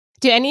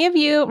Do any of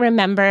you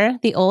remember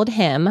the old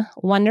hymn,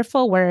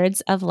 Wonderful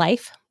Words of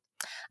Life?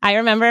 I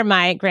remember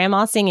my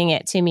grandma singing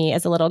it to me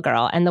as a little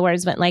girl, and the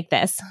words went like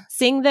this: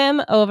 "Sing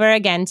them over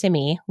again to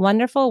me,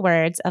 wonderful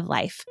words of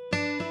life."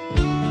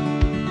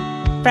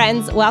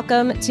 Friends,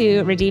 welcome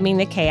to Redeeming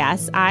the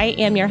Chaos. I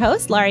am your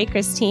host, Laurie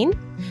Christine,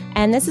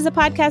 and this is a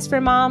podcast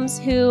for moms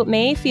who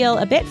may feel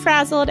a bit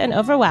frazzled and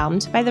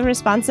overwhelmed by the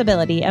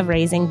responsibility of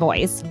raising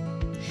boys.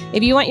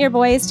 If you want your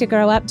boys to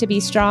grow up to be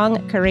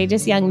strong,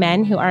 courageous young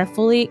men who are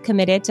fully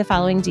committed to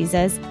following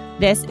Jesus,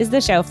 this is the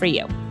show for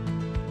you.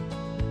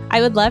 I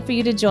would love for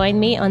you to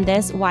join me on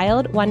this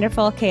wild,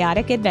 wonderful,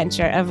 chaotic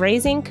adventure of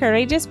raising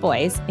courageous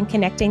boys and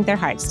connecting their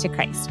hearts to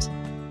Christ.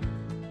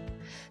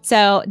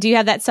 So, do you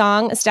have that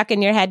song stuck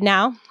in your head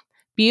now?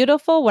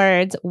 Beautiful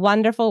words,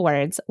 wonderful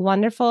words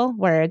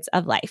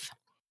of life.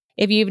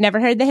 If you've never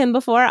heard the hymn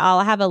before,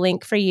 I'll have a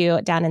link for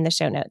you down in the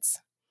show notes.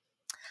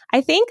 I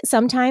think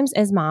sometimes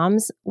as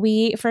moms,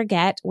 we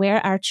forget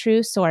where our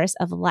true source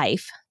of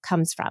life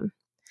comes from.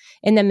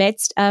 In the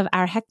midst of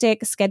our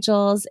hectic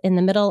schedules, in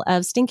the middle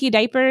of stinky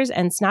diapers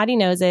and snotty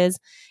noses,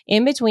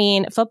 in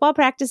between football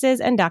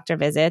practices and doctor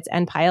visits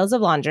and piles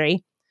of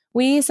laundry,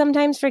 we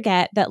sometimes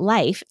forget that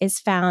life is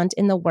found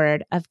in the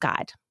Word of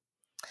God.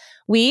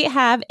 We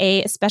have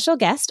a special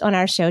guest on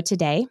our show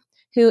today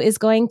who is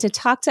going to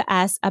talk to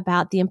us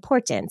about the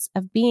importance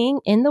of being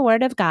in the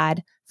Word of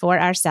God for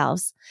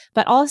ourselves,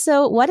 but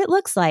also what it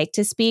looks like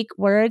to speak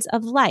words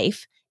of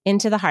life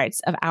into the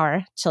hearts of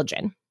our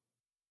children.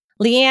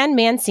 Leanne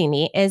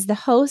Mancini is the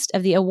host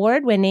of the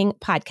award-winning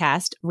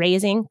podcast,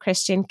 Raising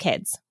Christian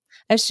Kids,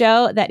 a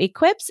show that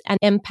equips and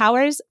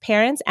empowers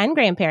parents and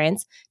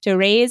grandparents to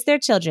raise their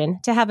children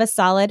to have a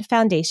solid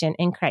foundation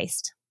in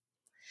Christ.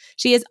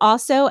 She is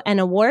also an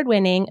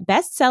award-winning,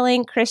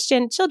 best-selling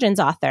Christian children's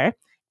author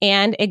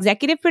and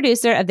executive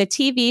producer of the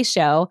TV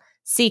show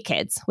See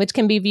Kids, which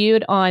can be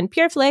viewed on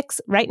PureFlix,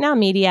 Right Now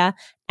Media,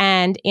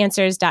 and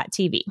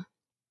Answers.tv.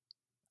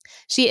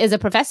 She is a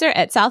professor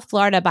at South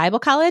Florida Bible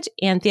College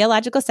and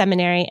Theological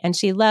Seminary, and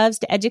she loves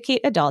to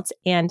educate adults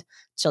and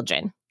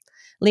children.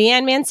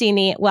 Leanne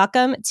Mancini,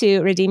 welcome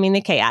to Redeeming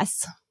the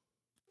Chaos.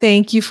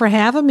 Thank you for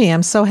having me.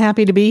 I'm so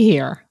happy to be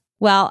here.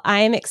 Well,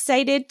 I'm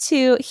excited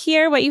to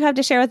hear what you have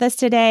to share with us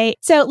today.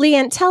 So,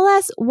 Leanne, tell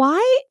us,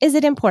 why is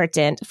it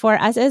important for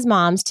us as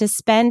moms to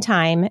spend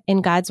time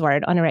in God's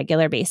Word on a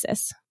regular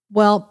basis?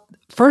 Well,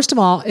 first of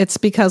all, it's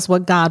because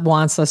what God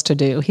wants us to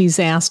do. He's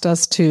asked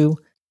us to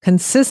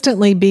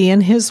consistently be in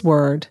His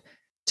Word,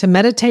 to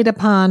meditate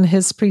upon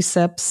His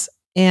precepts,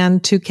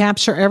 and to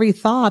capture every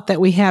thought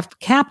that we have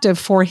captive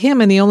for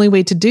Him. And the only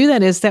way to do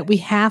that is that we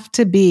have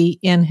to be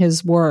in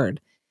His Word.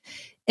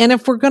 And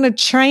if we're going to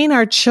train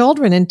our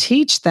children and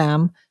teach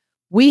them,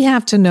 we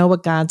have to know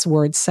what God's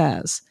Word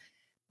says.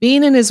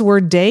 Being in His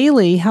Word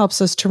daily helps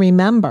us to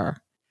remember.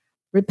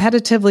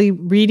 Repetitively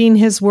reading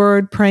His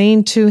Word,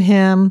 praying to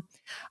Him,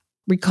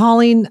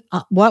 recalling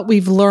what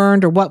we've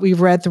learned or what we've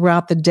read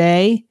throughout the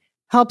day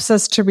helps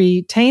us to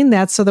retain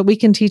that so that we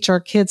can teach our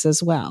kids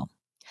as well.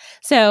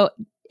 So,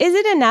 is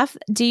it enough,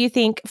 do you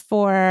think,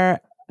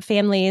 for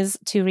families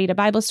to read a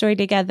Bible story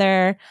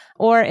together?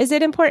 Or is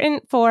it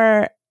important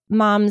for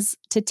moms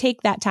to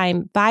take that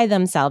time by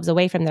themselves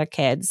away from their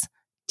kids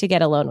to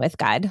get alone with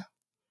God?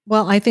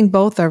 Well, I think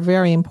both are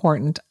very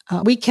important.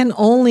 We can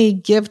only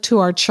give to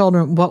our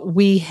children what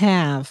we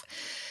have.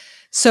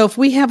 So if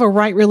we have a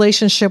right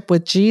relationship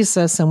with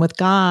Jesus and with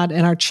God,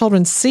 and our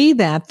children see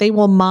that, they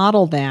will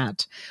model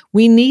that.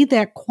 We need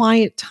that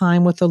quiet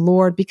time with the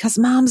Lord because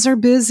moms are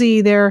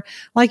busy. They're,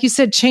 like you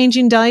said,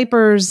 changing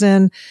diapers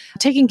and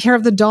taking care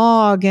of the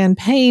dog and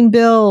paying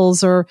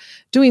bills or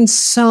doing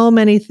so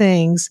many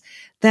things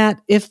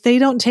that if they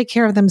don't take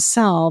care of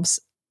themselves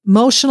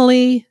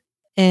emotionally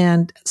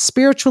and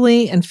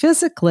spiritually and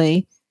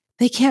physically,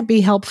 they can't be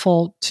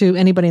helpful to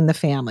anybody in the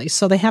family.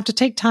 So they have to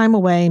take time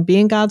away and be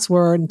in God's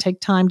Word and take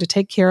time to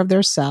take care of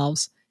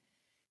themselves.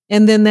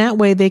 And then that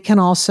way they can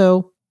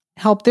also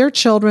help their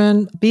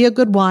children be a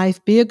good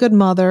wife, be a good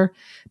mother,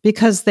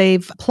 because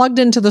they've plugged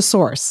into the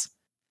source.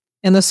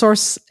 And the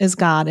source is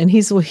God, and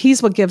He's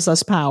what gives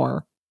us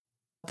power.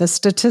 The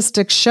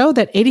statistics show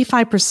that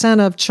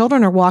 85% of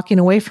children are walking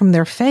away from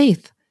their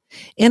faith.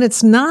 And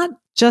it's not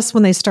just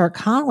when they start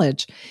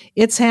college.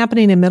 It's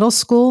happening in middle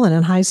school and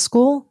in high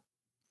school.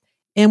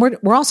 And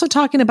we're also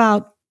talking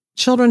about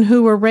children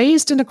who were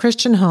raised in a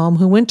Christian home,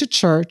 who went to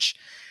church,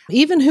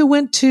 even who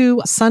went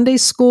to Sunday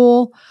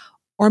school,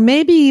 or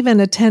maybe even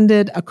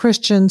attended a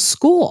Christian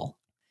school.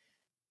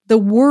 The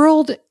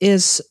world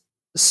is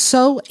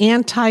so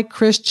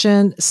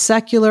anti-Christian,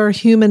 secular,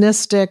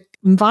 humanistic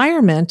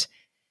environment,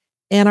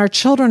 and our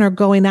children are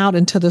going out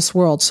into this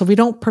world. So we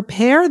don't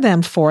prepare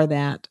them for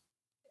that,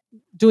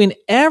 doing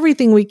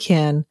everything we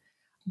can,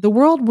 the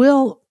world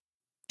will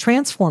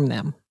transform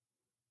them.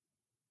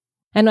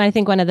 And I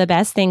think one of the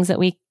best things that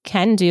we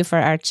can do for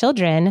our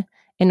children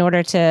in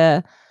order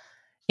to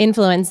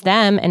influence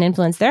them and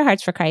influence their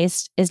hearts for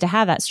Christ is to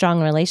have that strong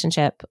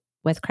relationship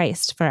with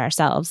Christ for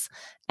ourselves,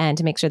 and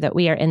to make sure that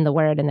we are in the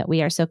Word and that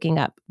we are soaking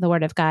up the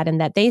Word of God, and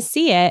that they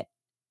see it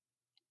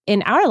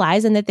in our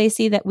lives, and that they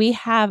see that we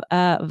have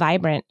a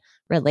vibrant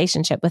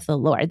relationship with the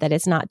Lord, that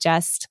it's not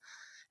just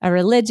a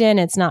religion,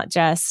 it's not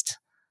just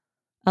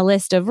a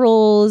list of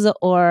rules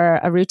or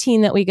a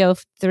routine that we go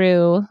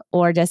through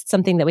or just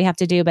something that we have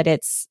to do, but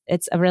it's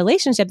a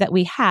relationship that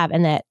we have,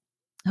 and that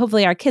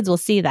hopefully our kids will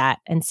see that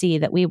and see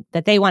that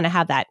they want to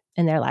have that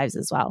in their lives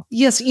as well.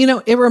 Yes,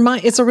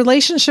 it's a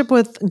relationship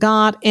with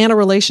God and a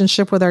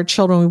relationship with our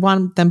children. We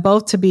want them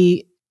both to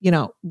be,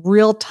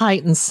 real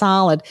tight and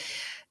solid.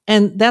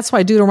 And that's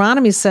why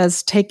Deuteronomy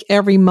says, take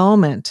every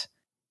moment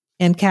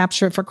and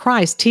capture it for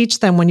Christ. Teach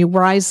them when you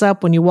rise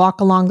up, when you walk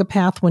along the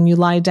path, when you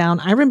lie down.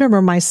 I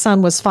remember my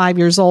son was 5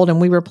 years old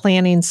and we were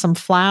planting some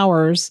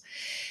flowers,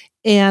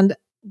 and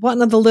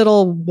one of the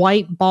little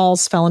white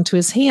balls fell into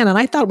his hand, and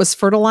I thought it was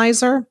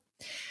fertilizer.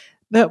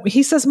 But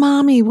he says,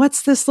 Mommy,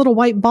 what's this little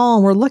white ball?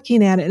 And we're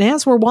looking at it. And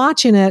as we're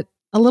watching it,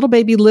 a little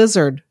baby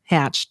lizard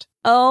hatched.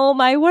 Oh,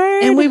 my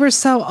word. And we were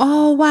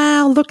oh,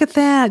 wow, look at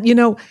that.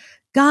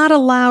 God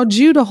allowed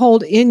you to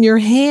hold in your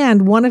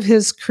hand one of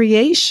his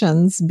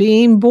creations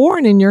being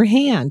born in your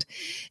hand.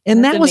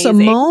 And That's that was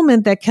amazing. A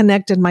moment that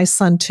connected my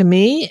son to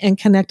me and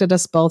connected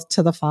us both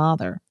to the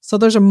Father. So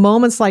those are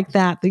moments like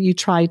that you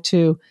try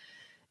to,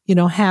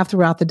 have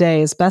throughout the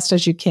day as best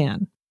as you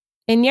can.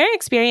 In your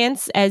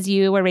experience as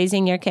you were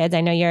raising your kids,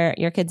 I know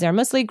your kids are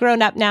mostly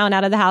grown up now and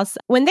out of the house.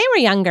 When they were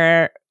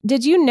younger,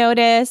 did you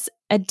notice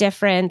a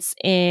difference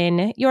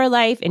in your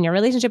life, in your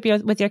relationship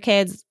with your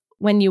kids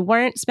when you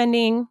weren't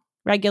spending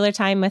regular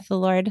time with the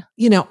Lord?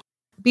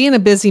 Being a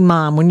busy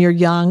mom when you're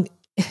young,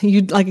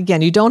 you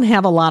don't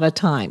have a lot of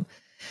time.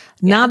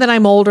 Yeah. Now that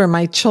I'm older and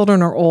my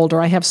children are older,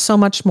 I have so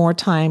much more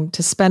time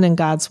to spend in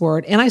God's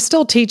word, and I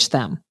still teach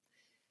them.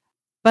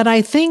 But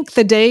I think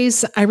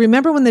I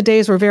remember when the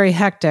days were very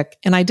hectic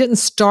and I didn't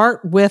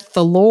start with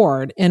the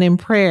Lord and in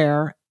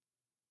prayer,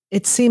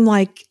 it seemed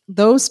like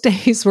those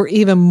days were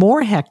even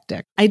more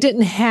hectic. I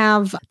didn't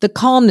have the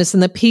calmness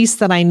and the peace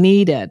that I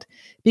needed,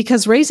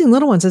 because raising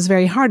little ones is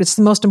very hard. It's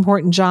the most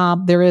important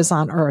job there is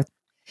on earth.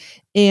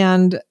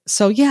 And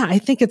so, I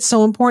think it's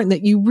so important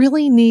that you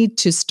really need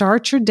to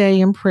start your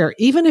day in prayer,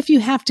 even if you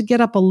have to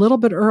get up a little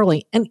bit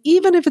early, and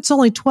even if it's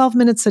only 12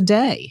 minutes a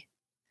day.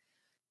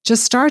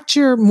 Just start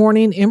your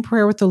morning in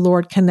prayer with the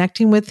Lord,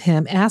 connecting with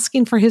him,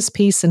 asking for his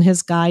peace and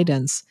his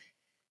guidance.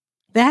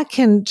 That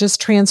can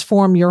just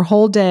transform your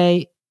whole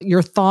day,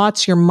 your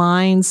thoughts, your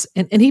minds,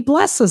 and he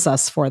blesses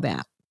us for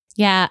that.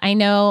 Yeah, I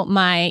know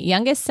my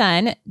youngest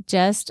son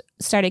just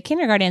started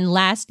kindergarten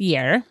last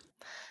year.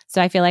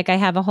 So I feel like I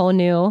have a whole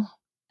new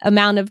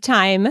amount of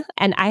time,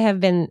 and I have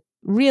been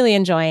really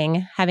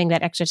enjoying having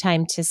that extra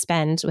time to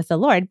spend with the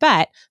Lord.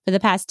 But for the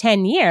past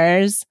 10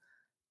 years,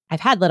 I've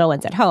had little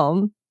ones at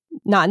home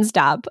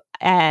nonstop,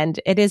 and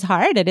it is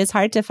hard. It is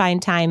hard to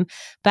find time.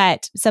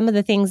 But some of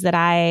the things that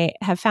I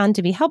have found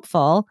to be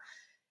helpful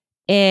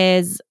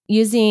is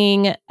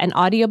using an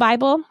audio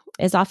Bible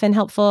is often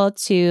helpful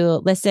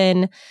to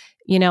listen.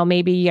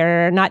 Maybe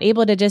you're not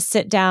able to just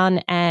sit down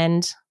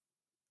and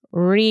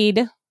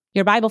read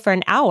your Bible for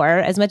an hour,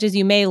 as much as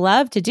you may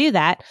love to do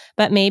that,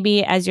 but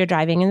maybe as you're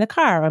driving in the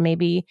car, or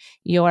maybe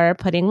you're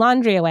putting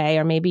laundry away,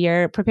 or maybe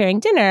you're preparing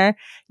dinner,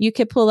 you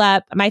could pull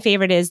up, my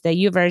favorite is the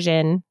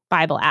YouVersion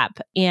Bible app,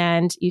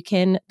 and you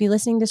can be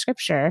listening to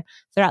scripture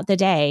throughout the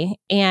day.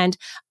 And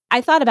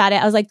I thought about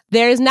it. I was like,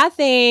 there's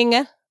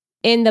nothing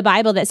in the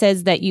Bible that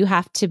says that you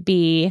have to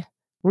be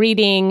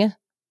reading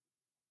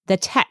the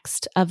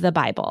text of the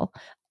Bible.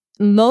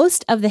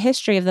 Most of the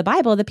history of the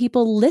Bible, the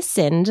people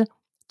listened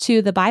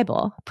to the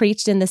Bible,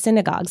 preached in the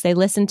synagogues. They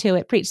listened to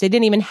it preached. They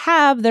didn't even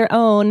have their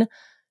own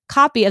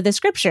copy of the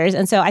scriptures.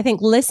 And so I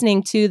think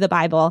listening to the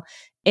Bible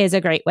is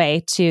a great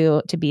way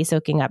to be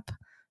soaking up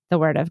the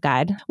word of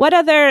God. What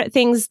other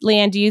things,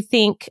 Leanne, do you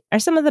think are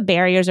some of the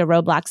barriers or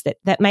roadblocks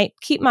that might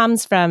keep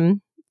moms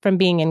from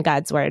being in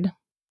God's word?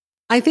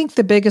 I think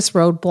the biggest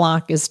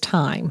roadblock is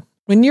time.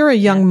 When you're a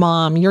young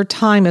mom, your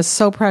time is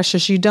so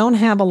precious. You don't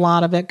have a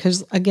lot of it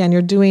because, again,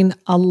 you're doing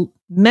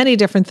many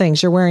different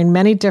things. You're wearing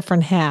many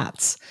different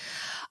hats.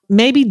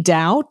 Maybe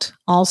doubt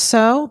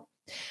also.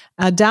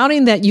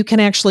 Doubting that you can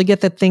actually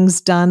get the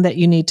things done that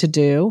you need to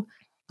do.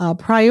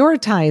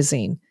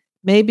 Prioritizing.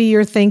 Maybe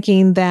you're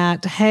thinking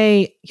that,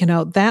 hey,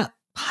 that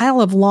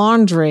pile of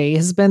laundry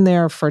has been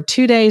there for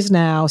 2 days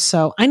now,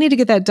 so I need to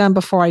get that done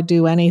before I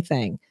do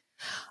anything.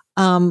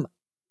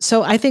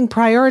 So I think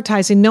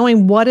prioritizing,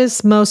 knowing what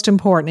is most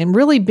important, and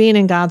really being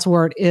in God's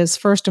word is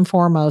first and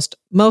foremost,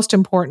 most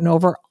important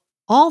over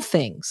all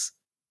things.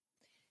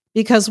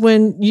 Because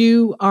when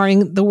you are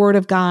in the word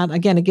of God,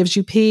 again, it gives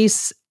you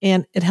peace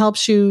and it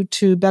helps you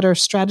to better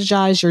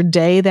strategize your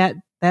day that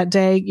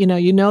day. You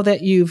know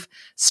that you've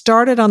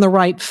started on the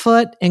right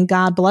foot and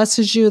God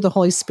blesses you. The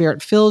Holy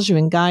Spirit fills you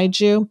and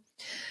guides you.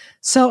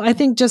 So I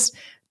think just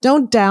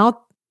don't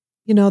doubt,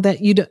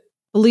 that you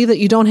believe that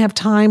you don't have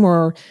time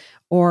or,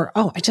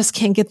 oh, I just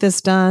can't get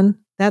this done.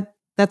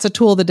 That's a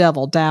tool of the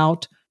devil,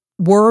 doubt.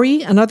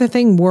 Worry, another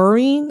thing,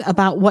 worrying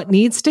about what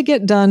needs to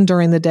get done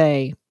during the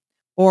day,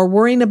 or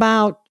worrying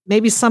about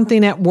maybe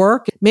something at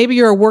work. Maybe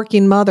you're a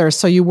working mother,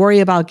 so you worry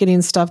about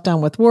getting stuff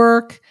done with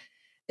work.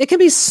 It can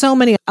be so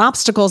many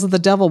obstacles that the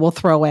devil will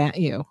throw at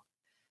you.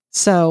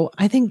 So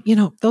I think,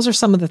 those are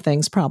some of the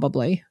things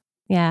probably.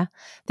 Yeah.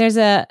 There's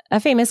a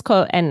famous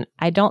quote, and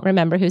I don't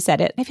remember who said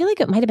it. I feel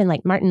like it might have been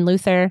like Martin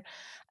Luther.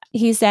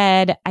 He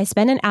said, I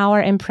spend an hour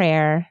in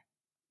prayer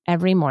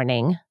every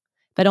morning,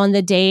 but on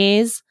the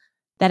days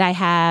that I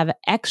have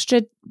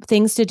extra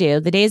things to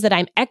do, the days that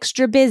I'm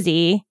extra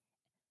busy,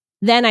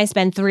 then I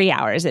spend 3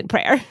 hours in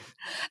prayer.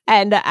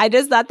 And I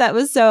just thought that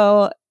was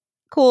so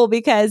cool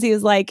because he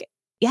was like,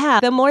 yeah,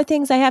 the more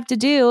things I have to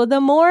do,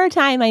 the more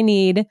time I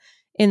need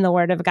in the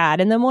Word of God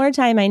and the more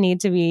time I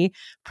need to be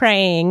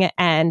praying.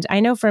 And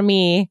I know for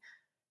me,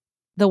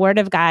 the Word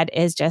of God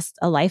is just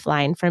a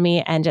lifeline for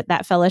me. And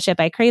that fellowship,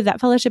 I crave that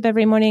fellowship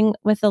every morning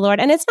with the Lord.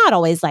 And it's not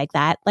always like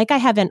that. Like I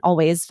haven't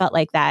always felt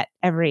like that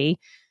every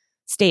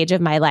stage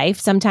of my life.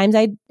 Sometimes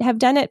I have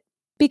done it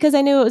because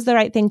I knew it was the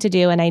right thing to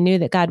do. And I knew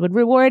that God would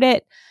reward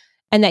it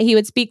and that he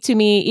would speak to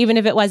me, even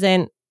if it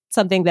wasn't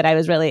something that I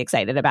was really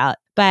excited about.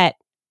 But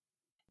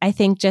I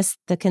think just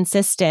the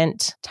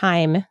consistent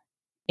time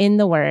in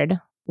the Word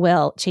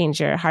will change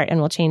your heart and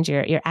will change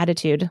your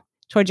attitude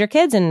towards your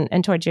kids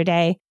and towards your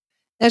day.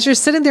 As you're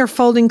sitting there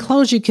folding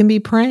clothes, you can be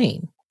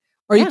praying,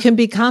 or you can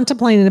be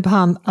contemplating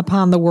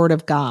upon the Word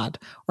of God,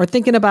 or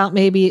thinking about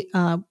maybe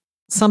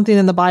something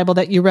in the Bible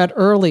that you read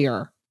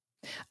earlier.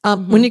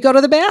 When you go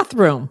to the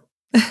bathroom,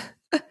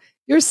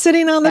 you're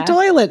sitting on the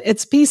toilet.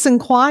 It's peace and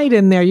quiet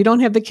in there. You don't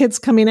have the kids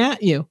coming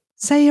at you.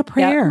 Say a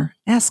prayer.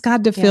 Ask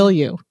God to fill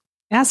you.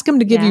 Ask him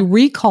to give you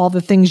recall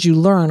the things you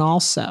learn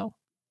also.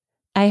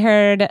 I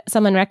heard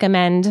someone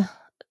recommend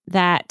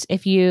that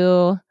if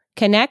you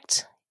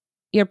connect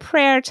your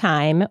prayer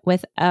time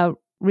with a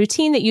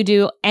routine that you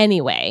do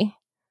anyway,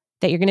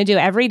 that you're going to do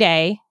every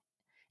day,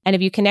 and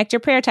if you connect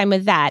your prayer time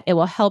with that, it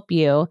will help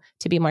you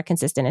to be more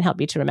consistent and help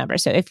you to remember.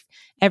 So if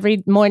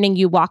every morning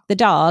you walk the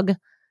dog,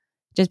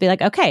 just be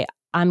like, okay,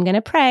 I'm going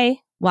to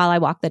pray while I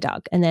walk the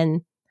dog. And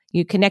then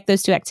you connect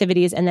those two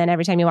activities. And then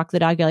every time you walk the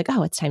dog, you're like,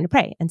 oh, it's time to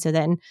pray. And so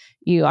then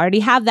you already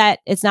have that.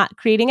 It's not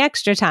creating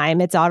extra time.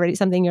 It's already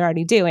something you're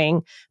already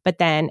doing. But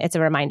then it's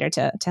a reminder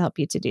to help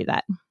you to do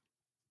that.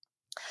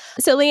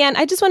 So Leanne,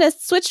 I just want to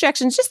switch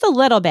directions just a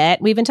little bit.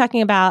 We've been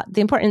talking about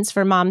the importance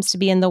for moms to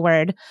be in the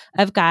Word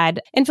of God.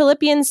 In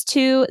Philippians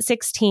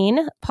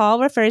 2:16,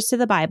 Paul refers to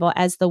the Bible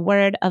as the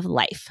Word of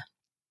life.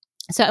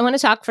 So I want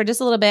to talk for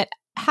just a little bit.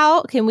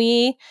 How can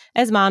we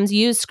as moms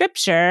use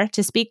Scripture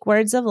to speak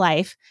words of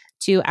life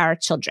to our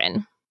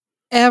children?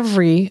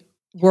 Every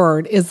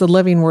word is the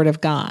living Word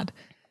of God.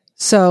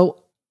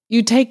 So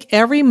you take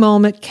every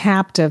moment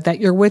captive that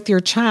you're with your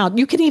child.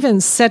 You can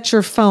even set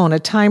your phone, a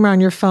timer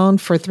on your phone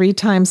for 3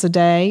 times a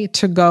day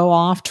to go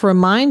off to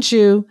remind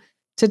you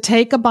to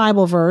take a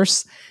Bible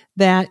verse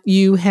that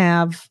you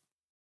have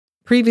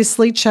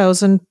previously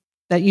chosen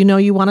that you know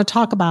you want to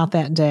talk about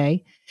that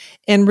day,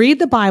 and read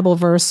the Bible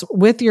verse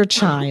with your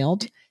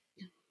child,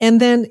 and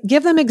then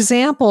give them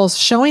examples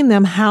showing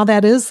them how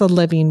that is the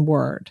living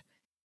Word.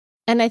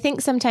 And I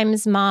think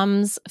sometimes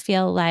moms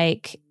feel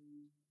like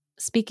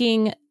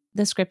speaking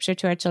the Scripture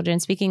to our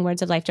children, speaking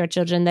words of life to our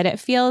children, that it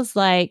feels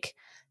like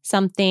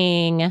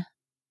something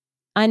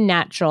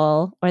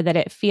unnatural, or that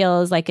it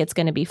feels like it's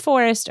going to be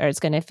forced, or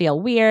it's going to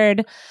feel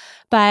weird.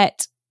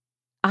 But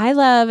I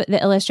love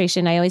the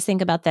illustration. I always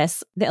think about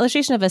this, the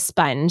illustration of a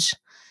sponge.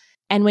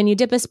 And when you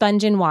dip a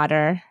sponge in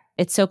water,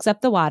 it soaks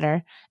up the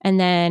water, and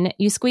then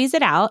you squeeze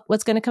it out.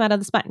 What's going to come out of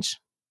the sponge?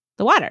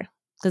 The water,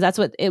 because that's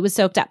what it was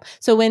soaked up.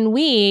 So when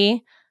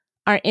we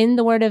are in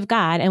the Word of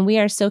God and we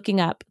are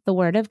soaking up the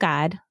Word of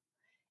God,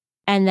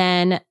 and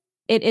then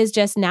it is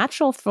just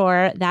natural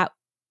for that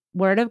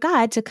Word of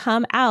God to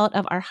come out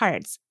of our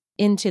hearts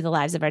into the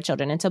lives of our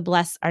children and to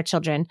bless our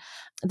children.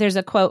 There's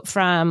a quote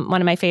from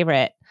one of my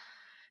favorite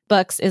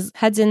books is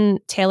Hudson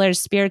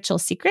Taylor's Spiritual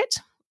Secret.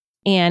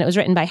 And it was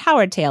written by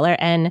Howard Taylor.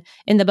 And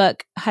in the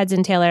book,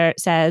 Hudson Taylor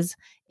says,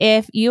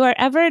 if you are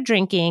ever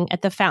drinking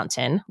at the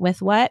fountain,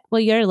 with what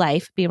will your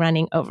life be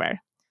running over?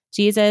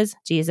 Jesus,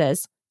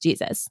 Jesus,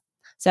 Jesus.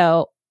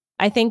 So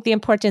I think the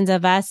importance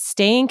of us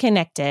staying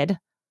connected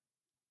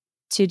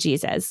to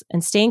Jesus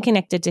and staying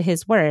connected to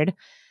his Word,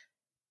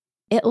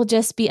 it will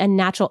just be a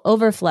natural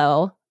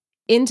overflow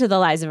into the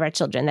lives of our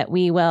children, that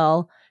we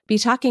will be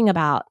talking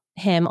about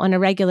him on a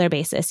regular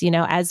basis,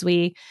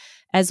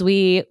 as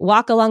we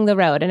walk along the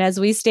road and as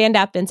we stand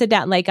up and sit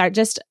down,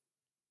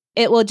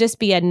 it will just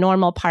be a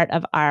normal part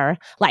of our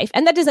life.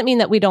 And that doesn't mean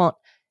that we don't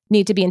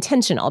need to be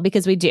intentional,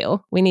 because we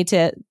do. We need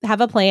to have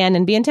a plan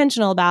and be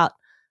intentional about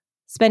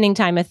spending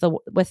time with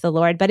the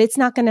Lord, but it's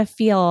not going to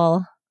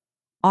feel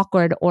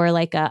awkward or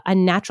like a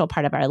natural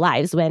part of our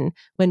lives when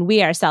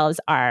we ourselves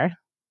are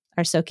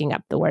soaking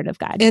up the Word of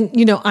God. And,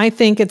 I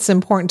think it's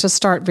important to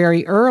start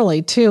very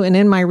early too. And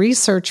in my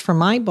research for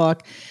my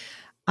book,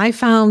 I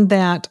found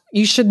that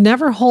you should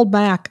never hold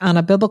back on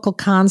a biblical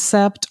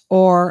concept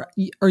or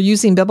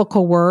using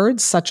biblical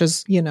words such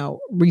as,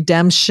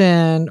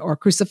 redemption or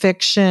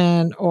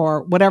crucifixion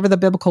or whatever the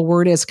biblical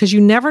word is, because you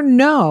never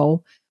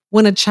know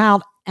when a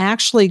child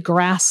actually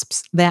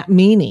grasps that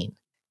meaning.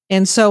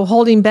 And so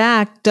holding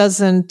back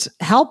doesn't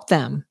help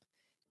them.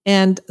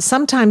 And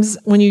sometimes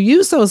when you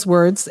use those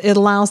words, it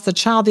allows the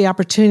child the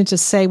opportunity to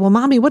say, well,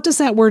 Mommy, what does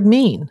that word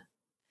mean?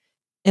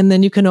 And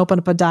then you can open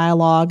up a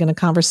dialogue and a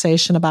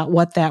conversation about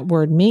what that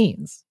word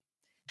means.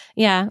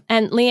 Yeah.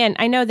 And Leanne,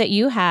 I know that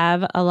you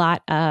have a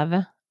lot of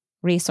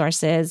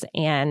resources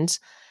and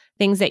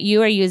things that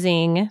you are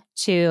using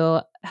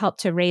to help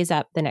to raise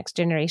up the next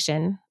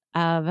generation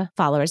of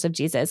followers of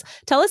Jesus.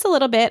 Tell us a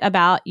little bit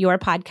about your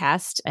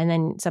podcast and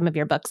then some of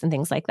your books and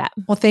things like that.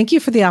 Well, thank you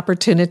for the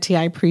opportunity.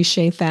 I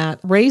appreciate that.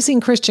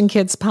 Raising Christian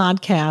Kids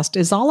podcast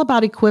is all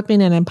about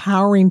equipping and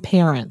empowering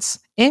parents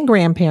and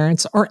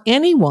grandparents or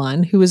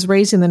anyone who is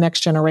raising the next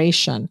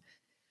generation.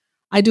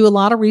 I do a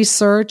lot of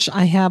research.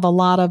 I have a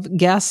lot of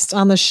guests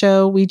on the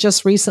show. We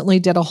just recently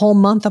did a whole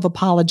month of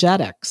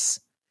apologetics.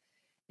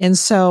 And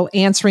so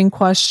answering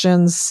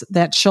questions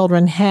that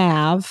children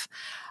have.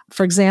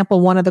 For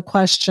example, one of the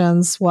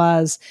questions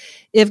was,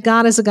 if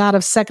God is a God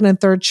of second and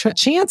third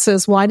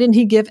chances, why didn't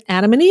he give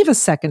Adam and Eve a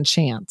second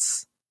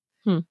chance?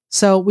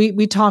 So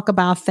we talk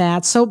about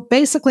that. So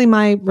basically,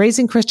 my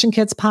Raising Christian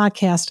Kids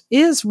podcast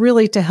is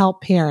really to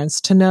help parents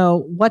to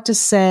know what to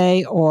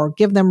say or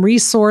give them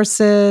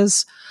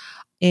resources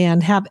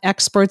and have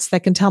experts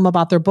that can tell them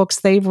about their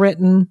books they've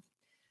written,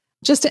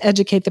 just to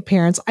educate the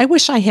parents. I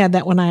wish I had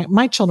that when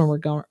my children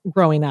were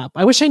growing up.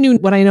 I wish I knew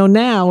what I know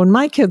now when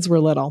my kids were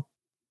little.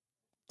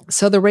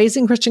 So the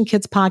Raising Christian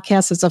Kids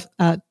podcast is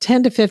a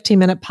 10 to 15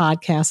 minute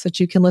podcast that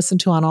you can listen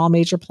to on all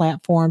major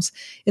platforms.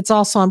 It's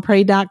also on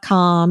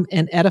pray.com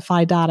and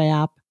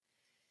edify.app.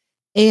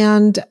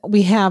 And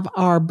we have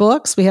our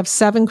books. We have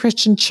 7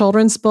 Christian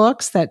children's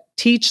books that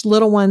teach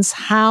little ones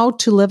how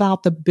to live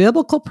out the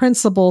biblical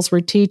principles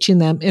we're teaching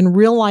them in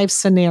real life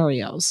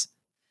scenarios.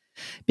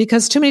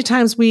 Because too many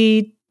times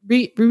we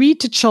read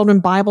to children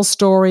Bible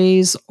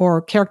stories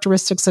or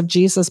characteristics of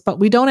Jesus, but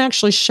we don't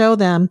actually show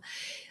them,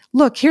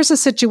 look, here's a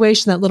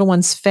situation that little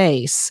ones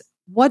face.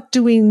 What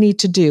do we need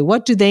to do?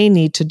 What do they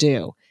need to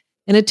do?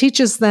 And it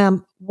teaches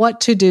them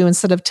what to do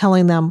instead of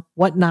telling them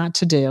what not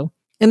to do.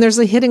 And there's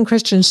a hidden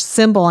Christian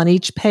symbol on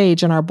each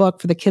page in our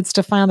book for the kids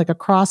to find, like a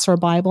cross or a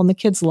Bible, and the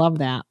kids love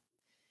that.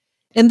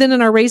 And then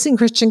in our Raising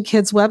Christian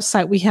Kids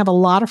website, we have a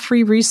lot of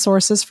free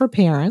resources for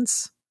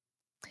parents.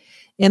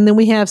 And then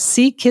we have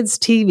See Kids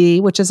TV,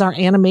 which is our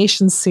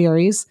animation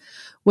series,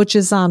 which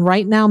is on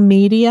Right Now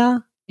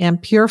Media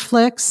and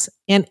PureFlix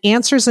and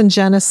Answers in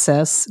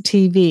Genesis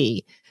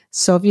TV.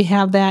 So if you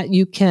have that,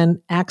 you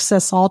can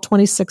access all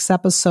 26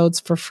 episodes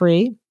for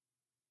free.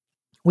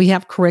 We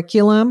have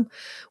curriculum.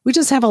 We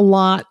just have a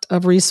lot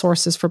of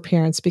resources for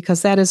parents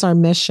because that is our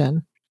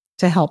mission,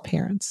 to help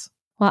parents.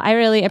 Well, I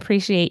really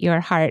appreciate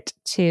your heart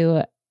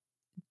to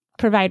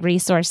provide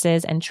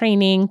resources and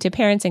training to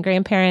parents and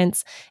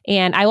grandparents.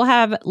 And I will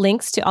have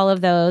links to all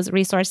of those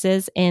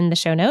resources in the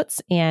show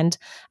notes. And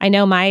I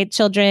know my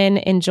children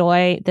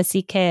enjoy the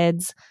See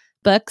Kids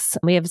books.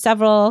 We have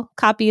several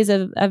copies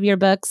of your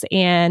books,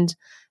 and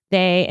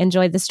they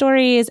enjoy the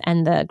stories,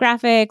 and the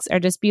graphics are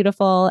just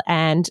beautiful.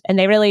 And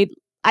they really,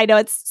 I know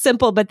it's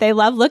simple, but they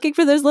love looking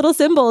for those little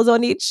symbols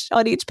on each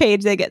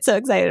page. They get so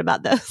excited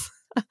about those.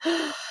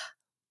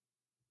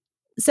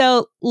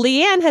 So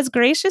Leanne has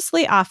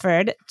graciously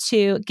offered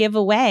to give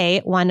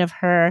away one of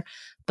her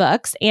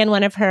books and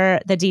one of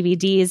the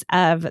DVDs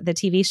of the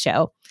TV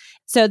show.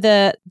 So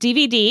the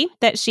DVD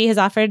that she has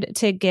offered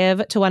to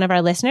give to one of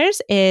our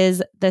listeners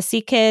is the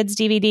See Kids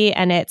DVD,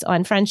 and it's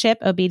on friendship,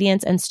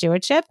 obedience, and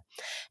stewardship.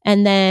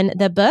 And then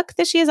the book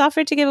that she has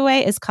offered to give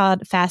away is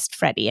called Fast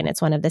Freddy, and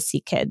it's one of the See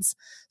Kids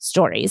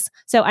stories.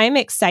 So I'm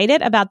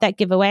excited about that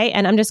giveaway,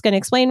 and I'm just going to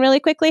explain really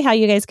quickly how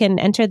you guys can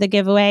enter the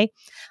giveaway.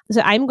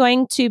 So I'm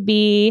going to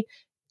be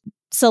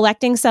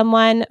selecting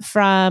someone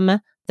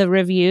from the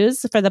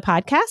reviews for the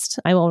podcast.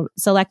 I will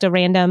select a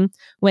random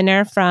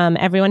winner from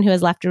everyone who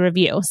has left a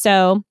review.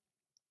 So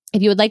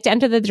if you would like to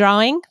enter the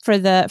drawing for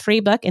the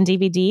free book and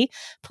DVD,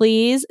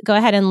 please go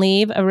ahead and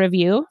leave a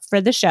review for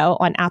the show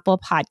on Apple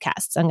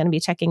Podcasts. I'm going to be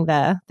checking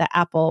the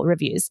Apple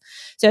reviews.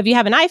 So if you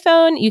have an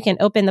iPhone, you can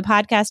open the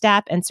podcast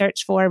app and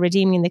search for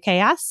Redeeming the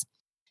Chaos.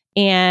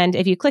 And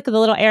if you click the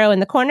little arrow in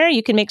the corner,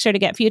 you can make sure to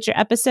get future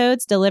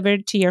episodes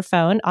delivered to your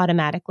phone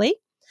automatically.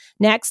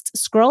 Next,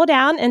 scroll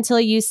down until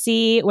you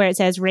see where it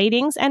says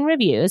ratings and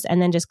reviews,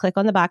 and then just click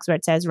on the box where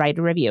it says write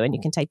a review, and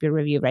you can type your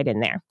review right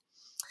in there.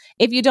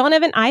 If you don't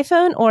have an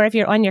iPhone, or if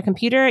you're on your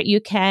computer, you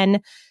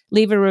can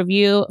leave a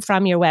review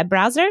from your web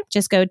browser.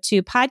 Just go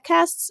to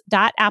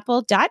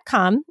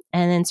podcasts.apple.com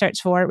and then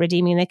search for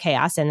Redeeming the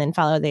Chaos, and then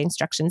follow the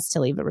instructions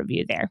to leave a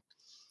review there.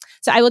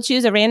 So I will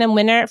choose a random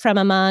winner from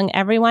among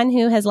everyone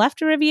who has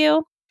left a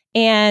review.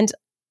 And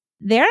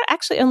there are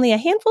actually only a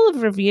handful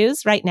of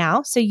reviews right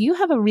now, so you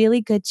have a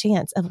really good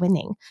chance of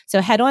winning. So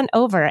head on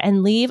over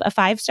and leave a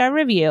 5-star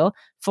review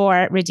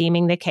for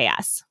Redeeming the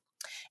Chaos.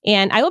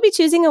 And I will be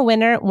choosing a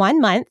winner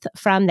 1 month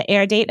from the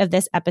air date of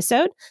this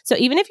episode. So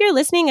even if you're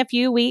listening a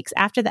few weeks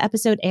after the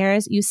episode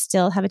airs, you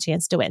still have a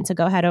chance to win. So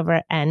go ahead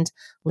over and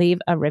leave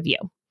a review.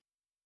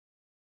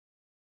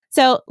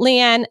 So,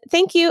 Leanne,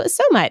 thank you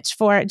so much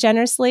for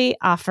generously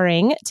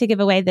offering to give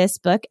away this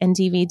book and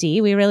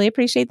DVD. We really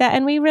appreciate that.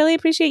 And we really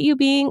appreciate you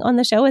being on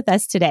the show with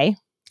us today.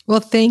 Well,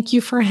 thank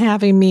you for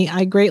having me.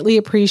 I greatly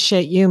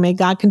appreciate you. May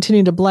God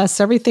continue to bless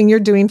everything you're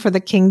doing for the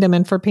kingdom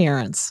and for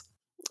parents.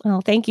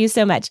 Oh, thank you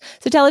so much.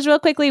 So tell us real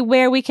quickly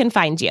where we can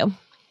find you.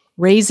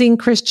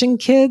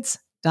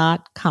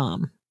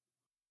 RaisingChristianKids.com.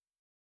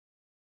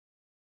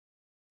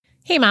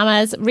 Hey,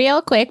 mamas,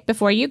 real quick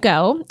before you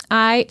go,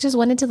 I just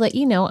wanted to let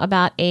you know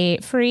about a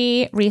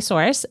free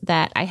resource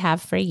that I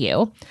have for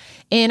you.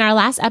 In our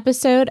last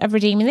episode of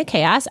Redeeming the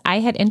Chaos, I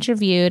had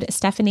interviewed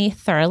Stephanie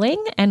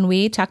Thurling, and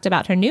we talked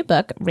about her new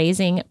book,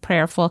 Raising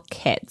Prayerful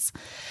Kids.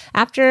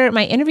 After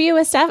my interview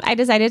with Steph, I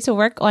decided to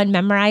work on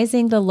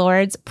memorizing the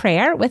Lord's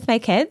Prayer with my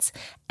kids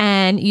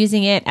and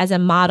using it as a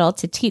model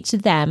to teach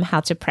them how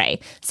to pray.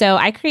 So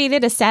I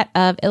created a set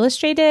of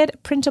illustrated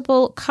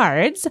printable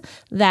cards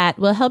that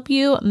will help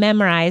you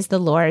memorize the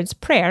Lord's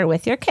Prayer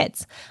with your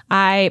kids.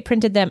 I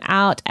printed them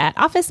out at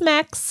Office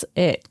Max.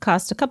 It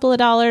cost a couple of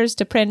dollars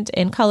to print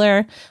in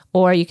color,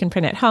 or you can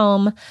print at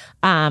home.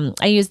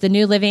 I used the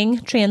New Living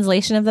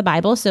Translation of the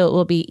Bible, so it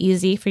will be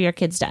easy for your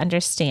kids to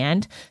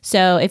understand.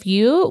 So if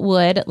you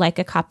would like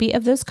a copy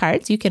of those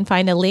cards, you can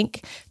find a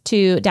link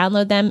to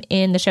download them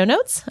in the show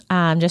notes.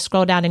 Just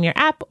scroll down in your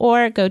app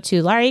or go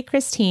to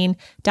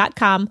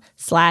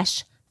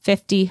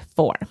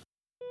lauriechristine.com/54.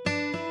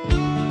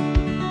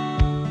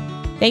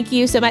 Thank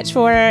you so much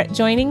for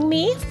joining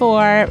me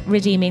for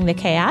Redeeming the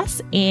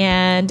Chaos.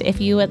 And if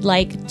you would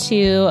like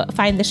to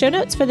find the show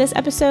notes for this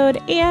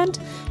episode and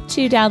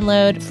to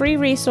download free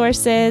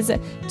resources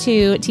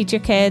to teach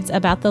your kids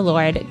about the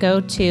Lord, go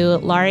to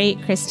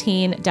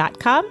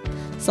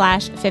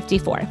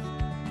lauriechristine.com/54.